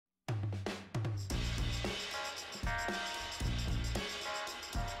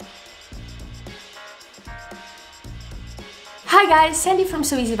Hi guys, Sandy from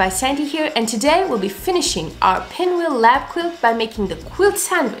So Easy by Sandy here, and today we'll be finishing our Pinwheel Lap Quilt by making the quilt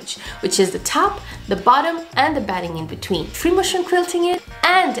sandwich, which is the top, the bottom, and the batting in between. Free motion quilting it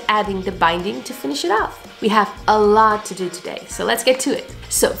and adding the binding to finish it off. We have a lot to do today, so let's get to it.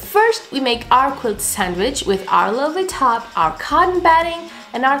 So first we make our quilt sandwich with our lovely top, our cotton batting,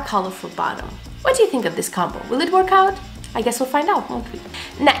 and our colorful bottom. What do you think of this combo? Will it work out? I guess we'll find out, won't we?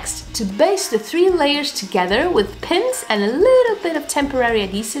 Next, to base the 3 layers together with pins and a little bit of temporary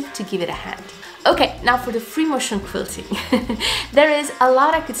adhesive to give it a hand. Okay, now for the free motion quilting. There is a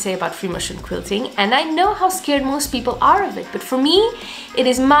lot I could say about free motion quilting, and I know how scared most people are of it, but for me, it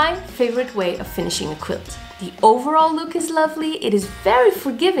is my favorite way of finishing a quilt. The overall look is lovely, it is very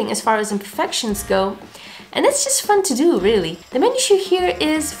forgiving as far as imperfections go, and it's just fun to do, really. The main issue here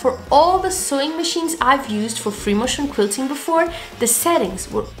is for all the sewing machines I've used for free motion quilting before, the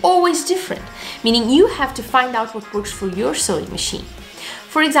settings were always different, meaning you have to find out what works for your sewing machine.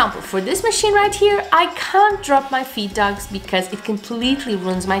 For example, for this machine right here, I can't drop my feed dogs because it completely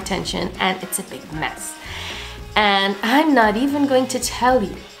ruins my tension and it's a big mess. And I'm not even going to tell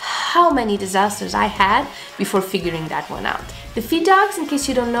you how many disasters I had before figuring that one out. The feed dogs, in case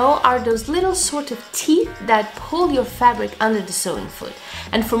you don't know, are those little sort of teeth that pull your fabric under the sewing foot.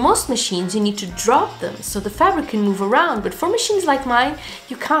 And for most machines, you need to drop them so the fabric can move around, but for machines like mine,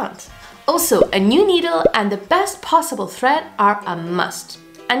 you can't. Also, a new needle and the best possible thread are a must.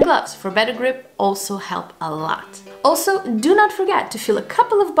 And gloves for better grip also help a lot. Also, do not forget to fill a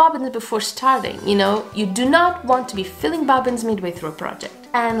couple of bobbins before starting. You know, you do not want to be filling bobbins midway through a project.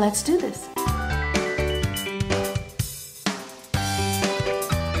 And let's do this.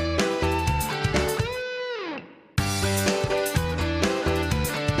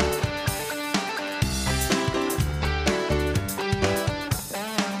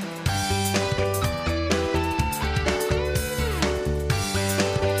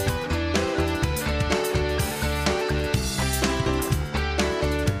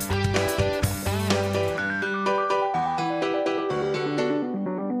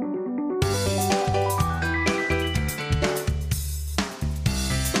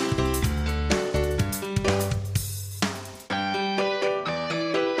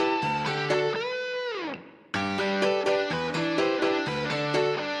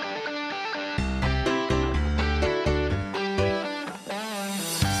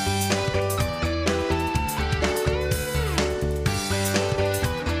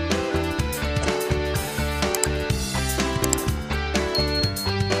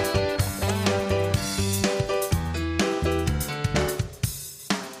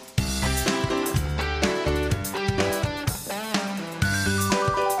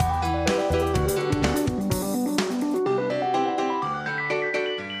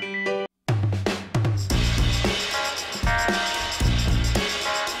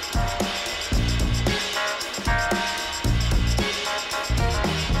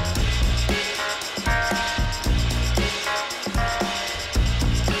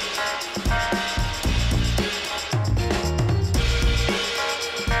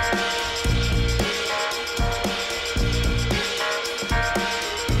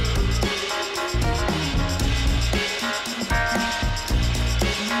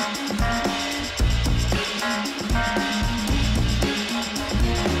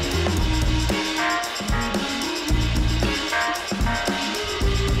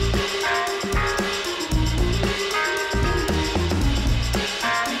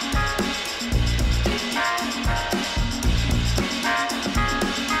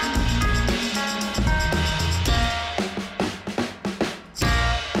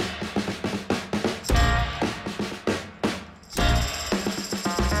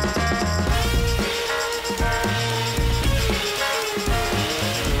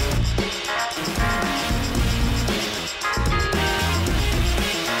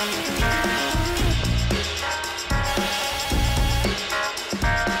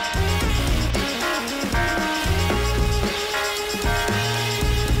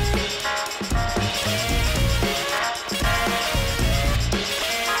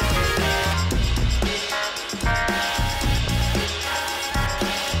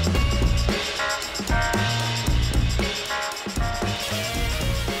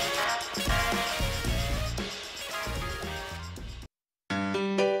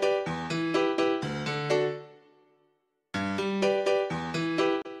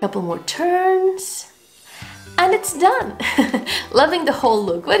 Couple more turns, and it's done. Loving the whole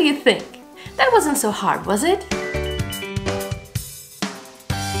look. What do you think? That wasn't so hard, was it?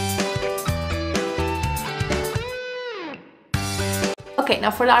 Okay, now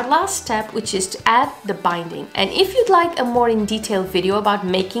for our last step, which is to add the binding. And if you'd like a more in detail video about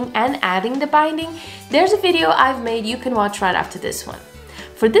making and adding the binding, there's a video I've made you can watch right after this one.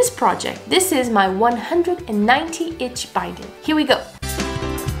 For this project, this is my 190-inch binding. Here we go.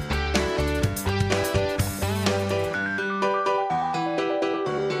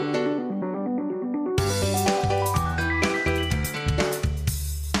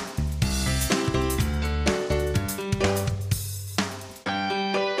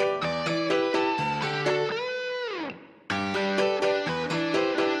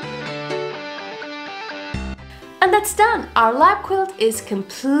 And that's done! Our lap quilt is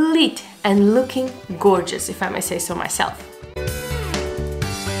complete and looking gorgeous, if I may say so myself.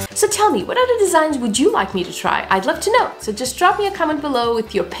 So tell me, what other designs would you like me to try? I'd love to know, so just drop me a comment below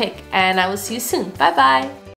with your pick and I will see you soon. Bye bye!